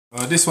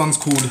This one's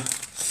called,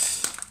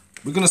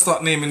 we're going to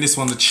start naming this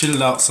one the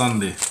Chilled Out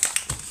Sunday.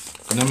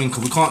 You know what I mean?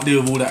 Because we can't deal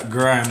with all that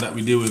grime that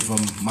we deal with from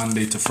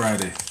Monday to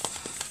Friday.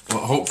 But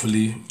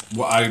hopefully,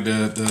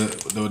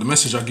 the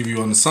message I give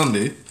you on the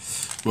Sunday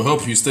will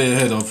help you stay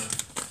ahead of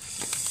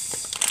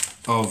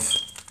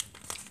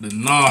the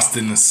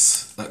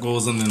nastiness that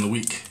goes on in the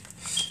week.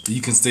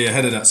 You can stay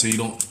ahead of that so you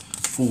don't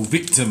fall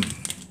victim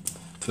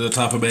to the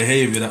type of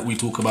behavior that we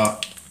talk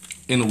about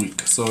in a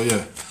week. So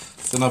yeah,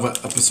 it's another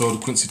episode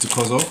of Quincey to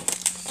Qozo.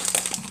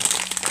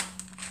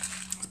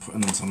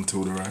 Putting on some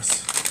tilde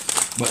rice.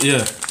 But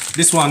yeah,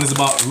 this one is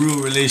about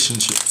real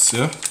relationships,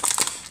 yeah?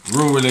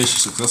 Real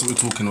relationships, that's what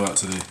we're talking about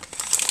today.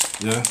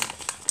 Yeah?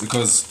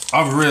 Because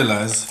I've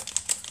realized,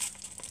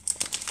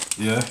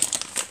 yeah,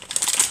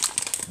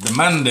 the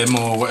man them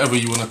or whatever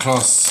you want to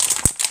class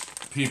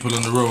people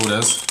on the road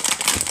as,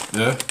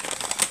 yeah,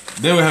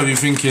 they will have you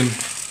thinking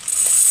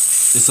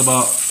it's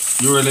about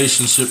your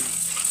relationship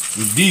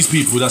with these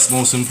people that's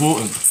most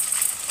important.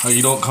 How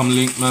you don't come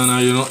link, man, how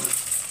you not,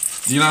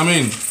 do you know what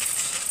I mean?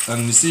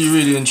 And you see,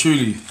 really and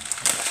truly,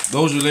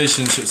 those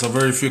relationships are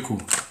very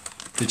fickle.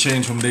 They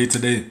change from day to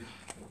day.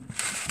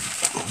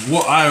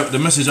 The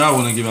message I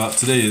want to give out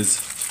today is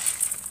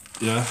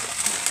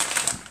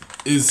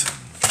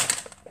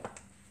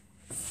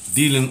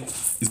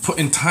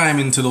putting time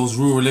into those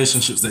real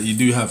relationships that you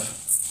do have.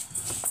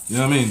 You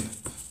know what I mean?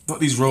 Not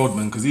these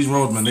roadmen, because these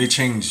roadmen, they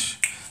change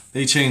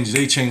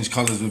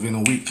colours within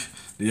a week.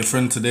 They're your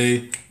friend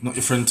today, not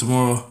your friend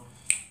tomorrow.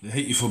 They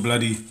hate you for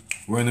bloody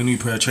wearing a new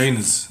pair of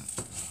trainers.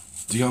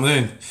 Do you get what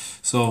I'm saying?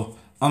 So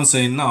I'm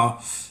saying now,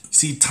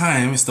 see,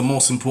 time is the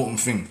most important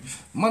thing.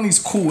 Money's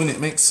cool and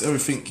it makes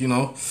everything, you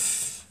know.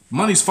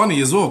 Money's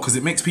funny as well because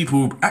it makes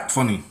people act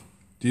funny.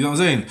 Do you know what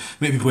I'm saying?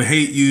 Make people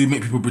hate you,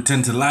 make people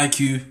pretend to like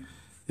you.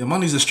 Yeah,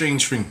 money's a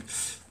strange thing.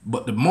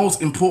 But the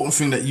most important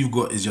thing that you've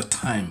got is your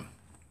time.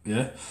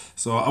 Yeah?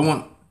 So I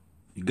want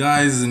you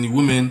guys and you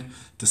women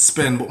to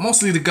spend, but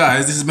mostly the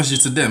guys, this is a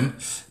message to them,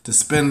 to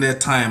spend their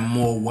time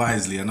more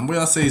wisely. And the way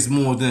I say it's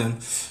more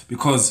than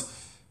because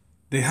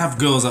they have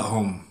girls at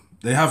home.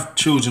 They have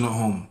children at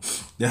home.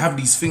 They have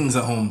these things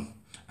at home.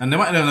 And they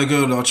might not have a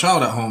girl or a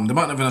child at home. They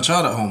might not have a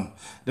child at home.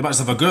 They might just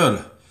have a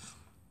girl.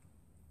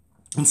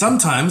 And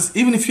sometimes,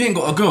 even if you ain't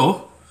got a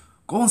girl,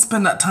 go and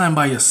spend that time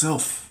by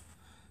yourself.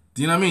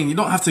 Do you know what I mean? You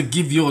don't have to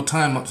give your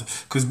time up.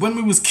 Because when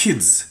we was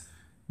kids,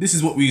 this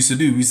is what we used to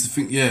do. We used to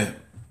think, yeah,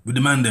 we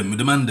demand them.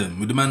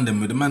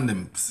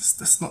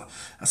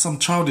 That's some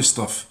childish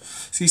stuff.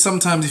 See,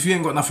 sometimes if you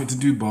ain't got nothing to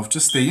do, bruv,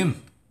 just stay in.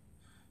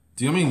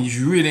 Do you know what I mean? If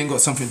you really ain't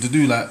got something to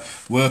do, like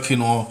working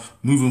or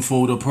moving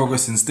forward or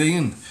progressing, stay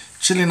in.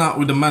 Chilling out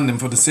with the man them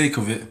for the sake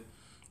of it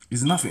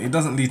is nothing. It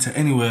doesn't lead to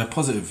anywhere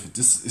positive.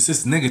 It's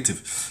just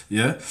negative.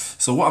 Yeah.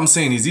 So what I'm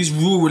saying is these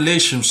real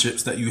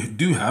relationships that you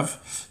do have,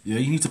 yeah,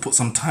 you need to put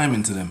some time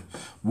into them,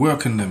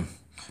 work on them,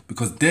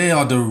 because they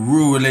are the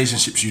real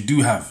relationships you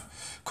do have.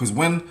 Because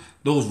when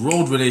those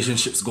road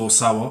relationships go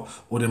sour,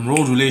 or them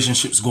road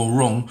relationships go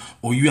wrong,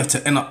 or you have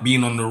to end up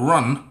being on the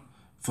run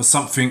for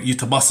something, you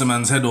to bust a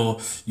man's head, or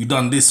you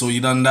done this or you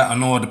done that,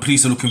 and the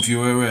police are looking for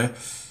you,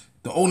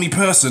 the only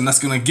person that's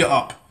gonna get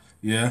up,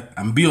 yeah,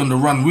 and be on the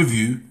run with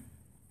you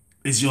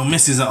is your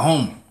missus at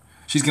home.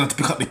 She's gonna have to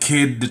pick up the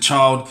kid, the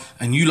child,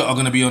 and you lot are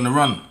gonna be on the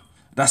run.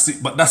 That's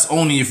it. But that's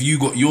only if you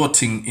got your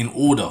thing in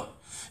order.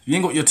 If you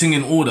ain't got your thing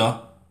in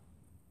order,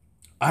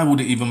 I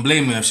wouldn't even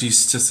blame her if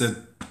she's just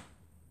said,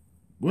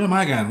 where am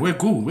I going? We're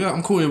cool.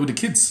 I'm cool here with the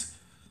kids.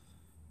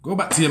 Go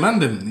back to your man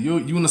them. You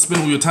want to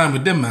spend all your time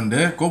with them man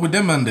there? Go with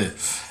them man there.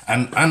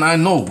 And I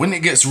know when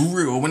it gets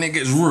real,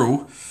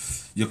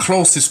 your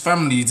closest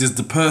families is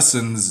the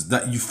persons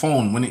that you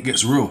phone when it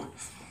gets real.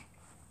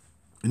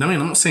 You know what I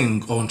mean? I'm not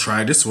saying go and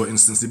try this for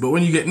instance, but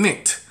when you get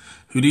nicked,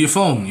 who do you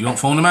phone? You don't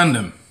phone the man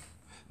them.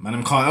 The man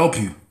them can't help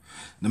you.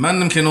 The man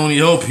them can only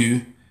help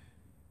you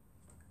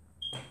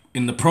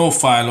in the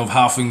profile of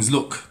how things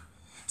look.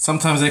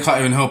 Sometimes they can't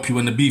even help you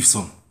when the beef's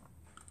on.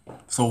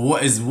 So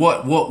what's the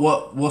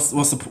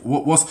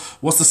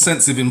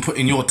sense of in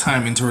putting your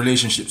time into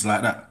relationships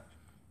like that?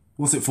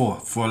 What's it for?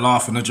 For a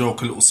laugh and a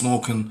joke, a little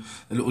smoke and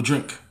a little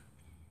drink?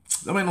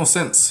 That makes no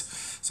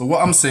sense. So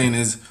what I'm saying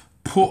is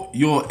put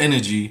your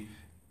energy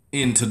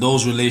into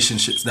those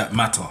relationships that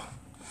matter.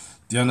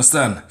 Do you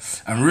understand?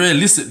 And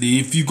realistically,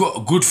 if you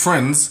got good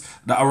friends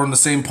that are on the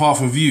same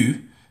path with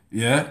you,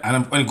 yeah,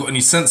 and ain't got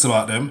any sense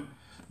about them,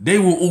 they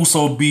will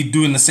also be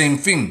doing the same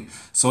thing.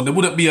 So there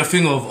wouldn't be a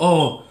thing of,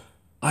 oh,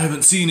 I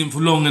haven't seen him for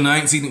long and I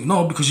ain't seen him.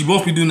 No, because you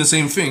both be doing the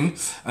same thing.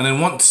 And then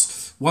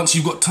once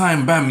you've got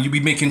time, bam, you be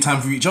making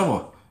time for each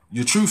other.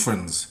 You're true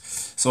friends.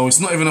 So it's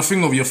not even a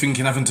thing of you're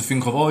having to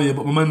think of, oh yeah,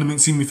 but my man ain't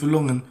seen me for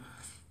long. And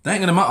that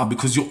ain't gonna matter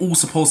because you're all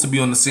supposed to be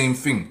on the same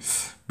thing.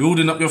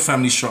 Building up your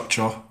family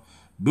structure,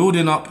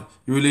 building up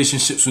your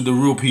relationships with the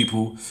real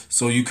people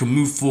so you can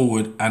move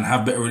forward and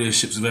have better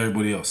relationships with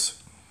everybody else.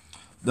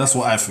 That's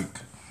what I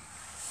think.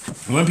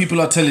 And when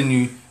people are telling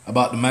you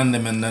about the man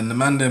them and then the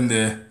man them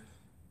there,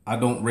 I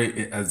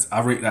rate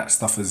that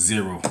stuff as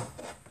 0.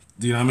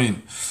 Do you know what I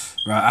mean?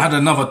 Right, I had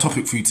another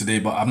topic for you today,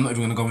 but I'm not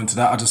even gonna go into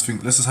that. I just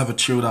think let's just have a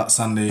chilled out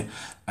Sunday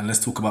and let's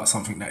talk about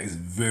something that is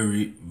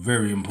very,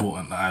 very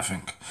important that I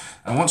think.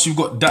 And once you've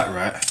got that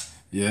right,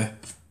 yeah,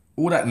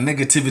 all that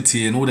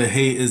negativity and all the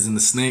haters and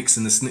the snakes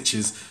and the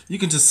snitches, you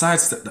can just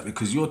sidestep that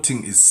because your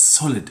thing is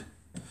solid.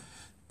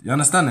 You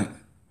understand it?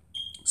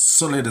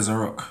 Solid as a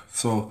rock.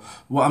 So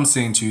what I'm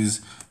saying to you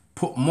is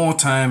put more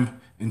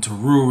time into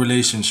real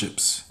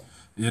relationships.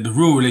 Yeah, the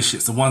real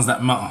relationships, the ones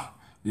that matter.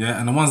 Yeah,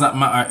 and the ones that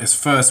matter is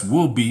first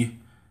will be,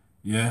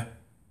 yeah,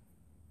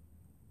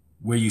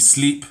 where you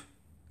sleep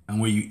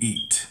and where you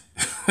eat.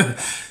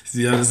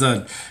 You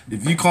understand?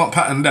 If you can't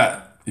pattern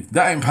that, if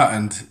that ain't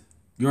patterned,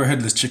 you're a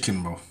headless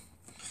chicken, bro.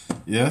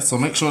 Yeah, so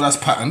make sure that's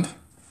patterned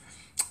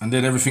and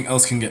then everything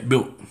else can get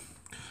built.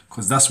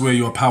 Because that's where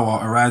your power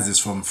arises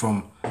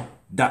from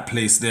that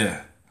place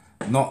there.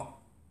 Not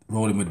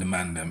rolling with the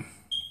man them.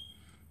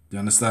 You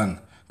understand?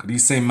 Because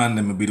these same man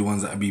them will be the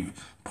ones that will be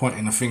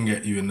pointing a finger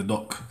at you in the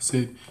dock.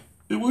 Say,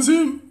 it was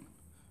him.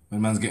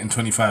 When man's getting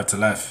 25 to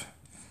life.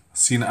 I've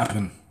seen it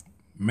happen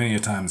many a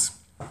times.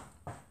 You know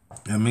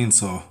what I mean?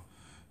 So,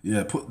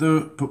 yeah, put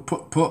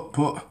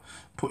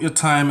your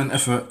time and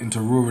effort into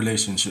real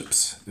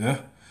relationships. Yeah?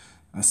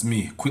 That's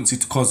me, Quincey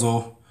to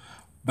Qozo.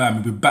 Bam,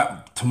 we'll be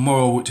back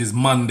tomorrow, which is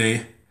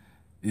Monday.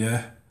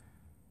 Yeah?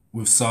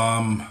 With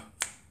some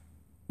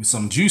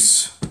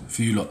juice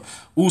for you lot.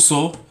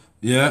 Also,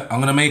 yeah, I'm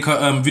gonna make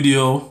a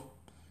video.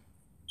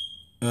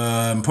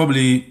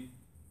 Probably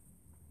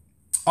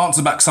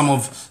answer back some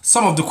of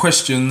the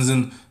questions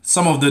and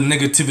some of the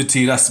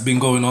negativity that's been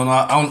going on.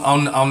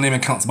 I'll name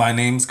accounts by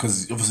names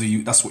because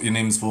obviously that's what your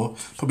name's for.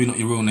 Probably not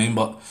your real name,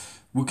 but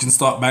we can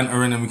start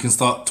bantering and we can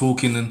start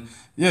talking and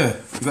yeah.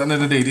 At the end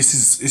of the day,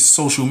 it's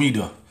social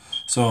media.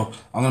 So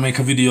I'm gonna make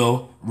a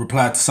video,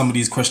 reply to some of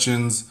these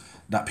questions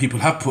that people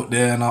have put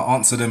there, and I'll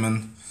answer them,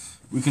 and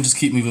we can just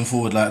keep moving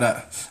forward like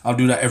that. I'll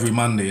do that every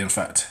Monday, in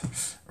fact.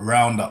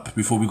 Round up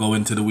before we go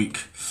into the week.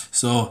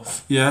 So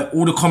yeah,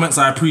 all the comments,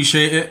 I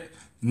appreciate it.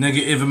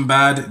 Negative and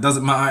bad, it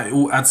doesn't matter. It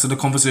all adds to the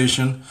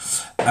conversation.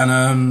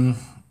 And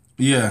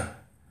yeah,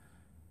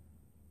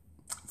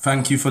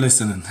 thank you for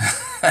listening.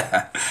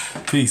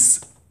 Peace.